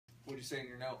you say in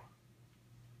your note?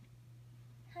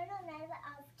 Her number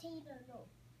of table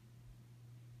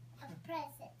of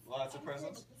presents. Lots of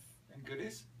presents and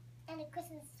goodies. And a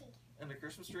Christmas tree. And a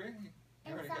Christmas tree.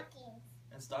 And stockings.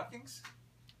 And stockings.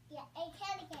 Yeah, and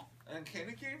candy canes. And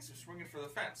candy canes. You're swinging for the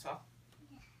fence, huh?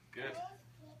 Yeah. Good.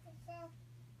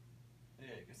 Yeah,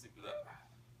 you can sleep with that.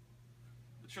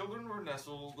 The children were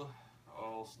nestled,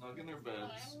 all snug in their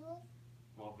beds,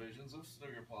 while visions of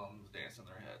sugar plums danced in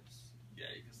their heads. Yeah,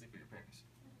 you can sleep in your panties.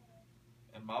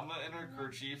 And Mama in her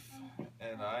kerchief,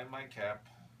 and I in my cap,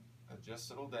 had just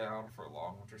settled down for a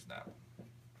long winter's nap.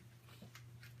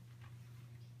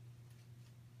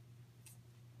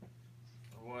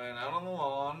 When out on the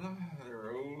lawn, there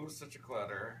rose such a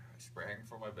clatter, I sprang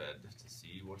from my bed to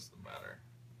see what's the matter.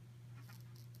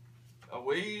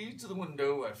 Away to the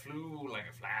window I flew like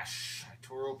a flash. I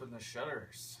tore open the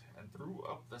shutters and threw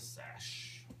up the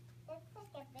sash. That's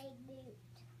like a big boot.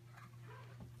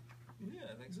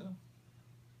 Yeah, I think so.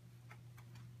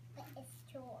 But it's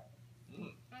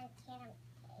torn. I can't.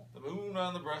 The moon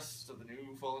on the breast of the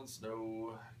new fallen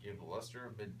snow gave the luster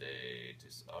of midday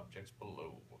to objects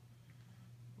below.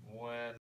 When